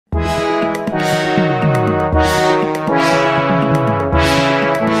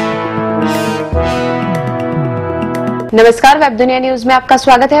नमस्कार, वेब दुनिया न्यूज में आपका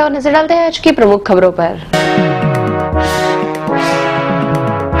स्वागत है और नजर डालते हैं आज की प्रमुख खबरों पर।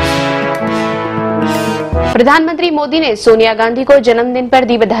 प्रधानमंत्री मोदी ने सोनिया गांधी को जन्मदिन पर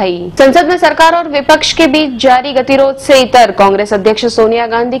दी बधाई। संसद में सरकार और विपक्ष के बीच जारी गतिरोध से इतर कांग्रेस अध्यक्ष सोनिया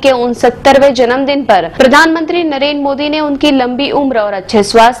गांधी के 69वें जन्मदिन पर प्रधानमंत्री नरेंद्र मोदी ने उनकी लंबी उम्र और अच्छे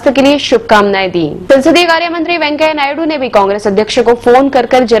स्वास्थ्य के लिए शुभकामनाएं दी। संसदीय कार्य मंत्री वेंकैया नायडू ने भी कांग्रेस अध्यक्ष को फोन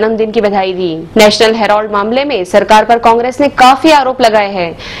कर जन्मदिन की बधाई दी। नेशनल हेराल्ड मामले में सरकार पर कांग्रेस ने काफी आरोप लगाए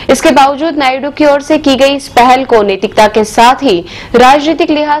हैं। इसके बावजूद नायडू की ओर से की गई इस पहल को नैतिकता के साथ ही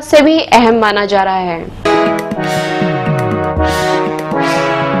राजनीतिक लिहाज से भी अहम माना जा रहा है।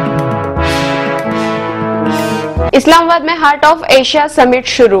 इस्लामाबाद में हार्ट ऑफ एशिया समिट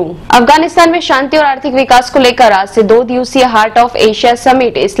शुरू। अफगानिस्तान में शांति और आर्थिक विकास को लेकर आज से 2 दिवसीय heart of Asia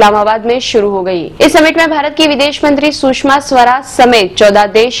summit Islamabad में शुरू हो गई। इस समिट में भारत की विदेश मंत्री सुषमा स्वराज समेत 14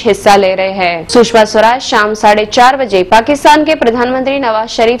 देश हिस्सा ले रहे हैं। सुषमा स्वराज शाम 4:30 बजे पाकिस्तान के प्रधानमंत्री नवाज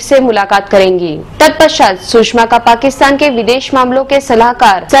शरीफ से मुलाकात करेंगी। तत्पश्चात सुषमा का पाकिस्तान के विदेश मामलों के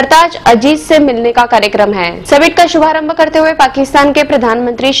सलाहकार सरताज अजीज से मिलने का कार्यक्रम है। समिट का शुभारंभ करते हुए पाकिस्तान के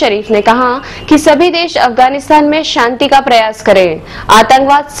प्रधानमंत्री शरीफ ने कहा कि सभी देश अफगानिस्तान में शांति का प्रयास करें।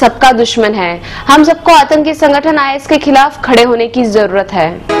 आतंकवाद सबका दुश्मन है। हम सबको आतंकी संगठन आईएस के खिलाफ खड़े होने की जरूरत है।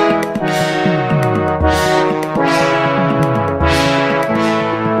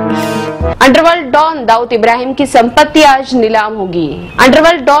 अंडरवर्ल्ड डॉन दाऊद इब्राहिम की संपत्ति आज नीलाम होगी।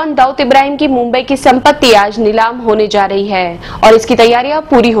 अंडरवर्ल्ड डॉन दाऊद इब्राहिम की मुंबई की संपत्ति आज नीलाम होने जा रही है और इसकी तैयारियां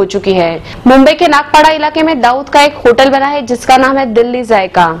पूरी हो चुकी है। मुंबई के नागपाड़ा इलाके में दाऊद का एक होटल बना है जिसका नाम है दिल्ली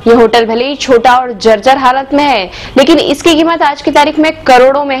जायका। यह होटल भले ही छोटा और जर्जर हालत में है, लेकिन इसकी कीमत आज की तारीख में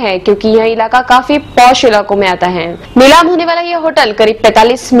करोड़ों में है क्योंकि यह इलाका काफी पॉश इलाकों में आता है। नीलाम होने वाला यह होटल करीब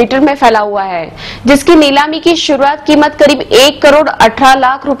 45 मीटर में फैला हुआ है, जिसकी नीलामी की शुरुआत कीमत करीब 1 करोड़ 18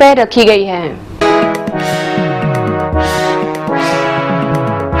 लाख रुपए रखी गई है।